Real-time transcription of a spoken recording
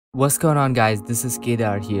What's going on, guys? This is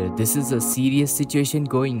Kedar here. This is a serious situation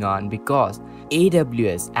going on because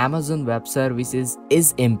AWS Amazon Web Services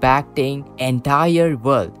is impacting entire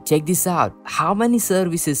world. Check this out. How many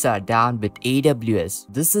services are down with AWS?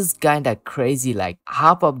 This is kind of crazy. Like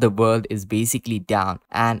half of the world is basically down,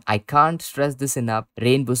 and I can't stress this enough.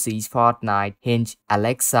 Rainbow Siege, Fortnite, Hinge,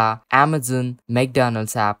 Alexa, Amazon,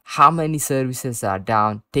 McDonald's app. How many services are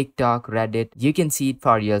down? TikTok, Reddit. You can see it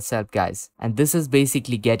for yourself, guys. And this is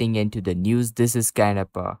basically getting into the news. This is kind of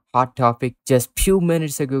a hot topic just few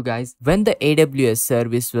minutes ago, guys, when the AWS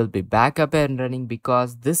service will be back up and running,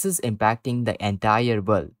 because this is impacting the entire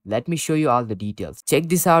world. Let me show you all the details. Check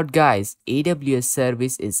this out, guys. AWS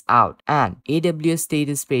service is out and AWS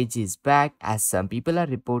status page is back, as some people are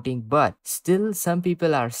reporting, but still some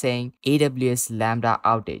people are saying AWS Lambda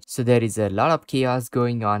outage. So there is a lot of chaos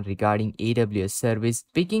going on regarding AWS service.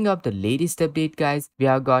 Picking up the latest update, guys, we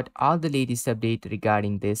have got all the latest update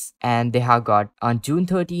regarding this, and they have got on June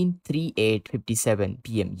 13, 3:57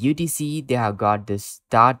 p.m. UTC, they have got this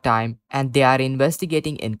start time, and they are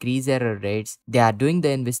investigating increased error rates. They are doing the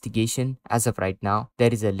investigation as of right now.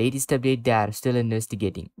 There is a latest update they are still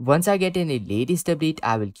investigating. Once I get any latest update,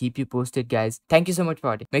 I will keep you posted, guys. Thank you so much for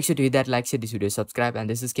watching. Make sure to hit that like, share this video, subscribe, and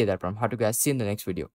this is Kedar from How to Guys. See you in the next video.